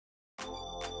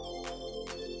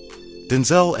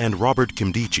Denzel and Robert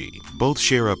Nkemdiche both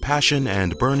share a passion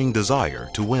and burning desire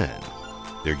to win.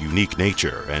 Their unique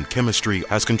nature and chemistry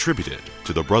has contributed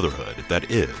to the brotherhood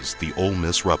that is the Ole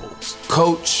Miss Rebels.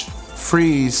 Coach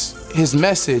Freeze, his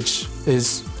message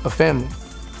is a family,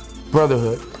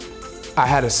 brotherhood. I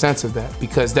had a sense of that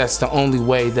because that's the only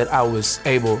way that I was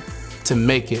able to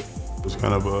make it. It was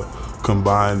kind of a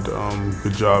combined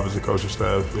good job as a coaching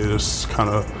staff. It just kind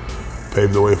of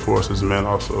paved the way for us as men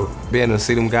also. Being able to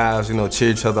see them guys, you know, cheer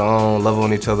each other on, love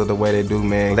on each other the way they do,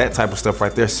 man. That type of stuff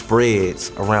right there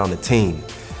spreads around the team.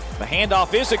 The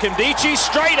handoff is to Nkemdiche,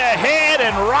 straight ahead,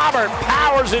 and Robert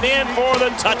powers it in for the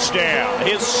touchdown.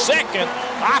 His second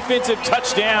offensive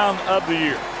touchdown of the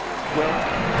year.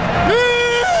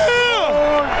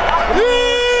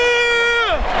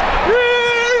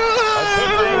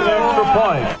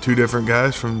 Two different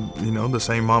guys from, you know, the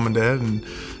same mom and dad, and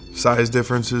size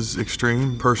difference is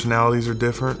extreme, personalities are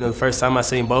different. The first time I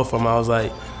seen both of them, I was like,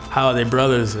 how are they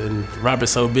brothers? And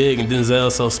Robert's so big and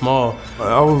Denzel's so small.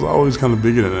 I was always kind of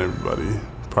bigger than everybody,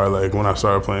 probably like when I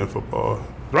started playing football.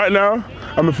 Right now,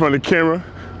 I'm in front of the camera,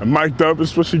 I'm mic'd up,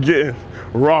 it's what you're getting,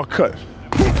 raw cut.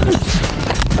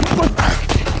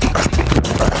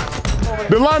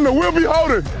 The lineman will be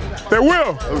holding, they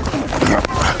will.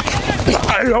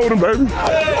 I ain't holding, baby.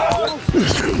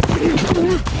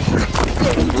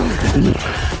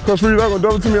 Coach Freeze, not gonna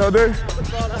double to me all day.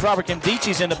 Robert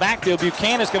Nkemdiche's in the backfield.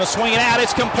 Buchanan's going to swing it out.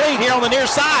 It's complete here on the near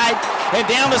side and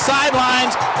down the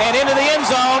sidelines and into the end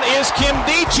zone is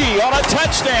Nkemdiche on a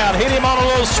touchdown. Hit him on a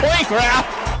little swing route.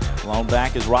 Long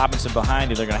back is Robinson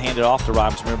behind him. They're going to hand it off to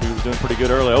Robinson. Remember, he was doing pretty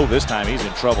good early. Oh, this time he's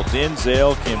in trouble.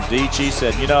 Denzel Nkemdiche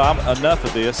said, you know, I'm enough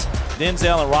of this.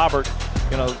 Denzel and Robert,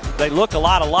 you know, they look a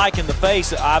lot alike in the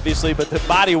face, obviously, but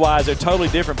body-wise, they're totally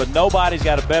different. But nobody's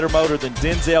got a better motor than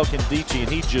Denzel Nkemdiche, and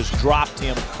he just dropped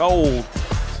him cold.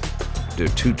 They're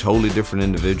two totally different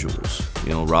individuals.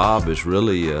 You know, Rob is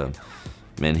really,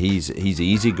 man, he's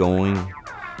easygoing,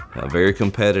 very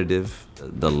competitive.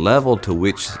 The level to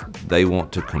which they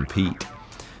want to compete,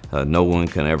 no one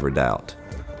can ever doubt.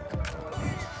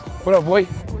 What up, boy?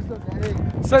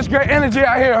 Such great energy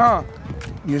out here, huh?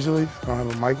 Usually, I don't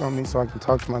have a mic on me so I can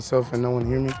talk to myself and no one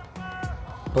hear me.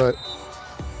 But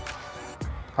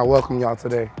I welcome y'all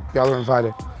today. Y'all are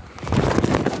invited.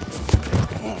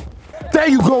 There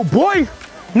you go, boy!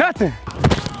 Nothing.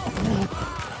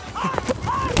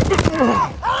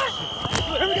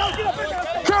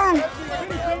 Come!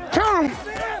 Come!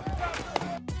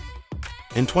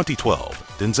 In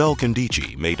 2012, Denzel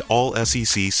Nkemdiche made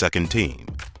All-SEC second team.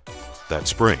 That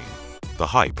spring, the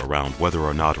hype around whether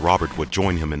or not Robert would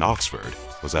join him in Oxford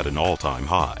was at an all-time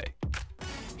high.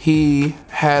 He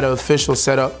had an official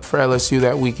setup for LSU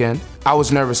that weekend. I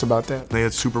was nervous about that. They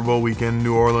had Super Bowl weekend in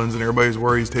New Orleans, and everybody's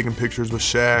worried he's taking pictures with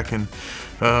Shaq, and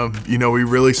you know, we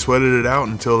really sweated it out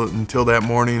until that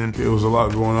morning. And it was a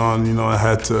lot going on, you know, I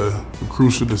had to,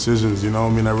 crucial decisions, you know, I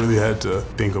mean, I really had to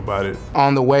think about it.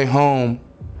 On the way home,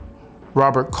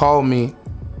 Robert called me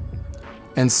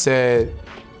and said,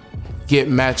 get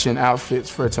matching outfits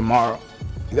for tomorrow.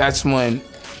 That's when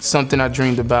something I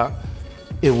dreamed about,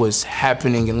 it was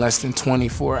happening in less than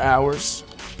 24 hours.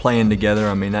 Playing together,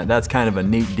 I mean, that's kind of a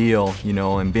neat deal, you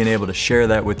know, and being able to share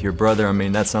that with your brother, I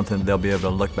mean, that's something that they'll be able to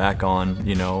look back on,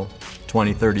 you know,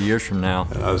 20, 30 years from now.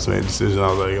 And I just made a decision, I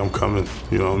was like, I'm coming,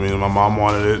 you know what I mean? My mom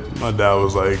wanted it, my dad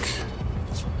was like,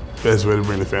 best way to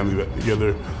bring the family back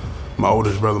together. My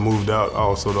oldest brother moved out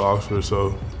also to Oxford,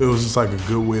 so it was just like a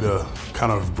good way to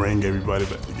kind of bring everybody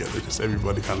back together because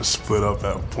everybody kind of split up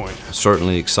at a point.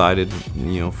 Certainly excited,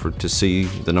 you know, to see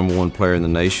the #1 player in the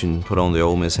nation put on the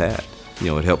Ole Miss hat. You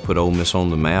know, it helped put Ole Miss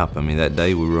on the map. I mean, that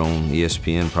day we were on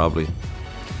ESPN probably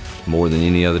more than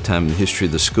any other time in the history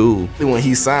of the school. When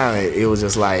he signed, it was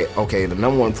just like, okay, the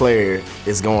 #1 player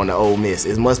is going to Ole Miss.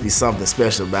 It must be something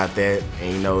special about that,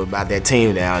 and you know, about that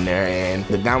team down there. And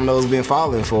the dominoes been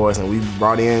falling for us, and we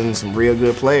brought in some real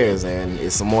good players, and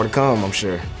it's some more to come, I'm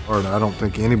sure. I don't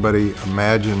think anybody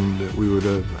imagined that we would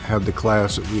have the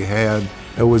class that we had.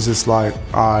 It was just like,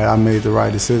 all right, I made the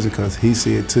right decision because he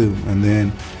see it too. And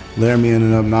then Laramie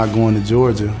ended up not going to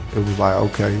Georgia. It was like,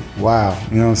 okay, wow,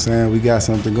 you know what I'm saying? We got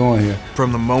something going here.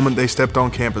 From the moment they stepped on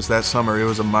campus that summer, it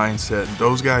was a mindset.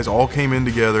 Those guys all came in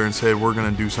together and said, we're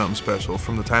gonna do something special,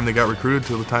 from the time they got recruited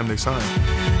till the time they signed.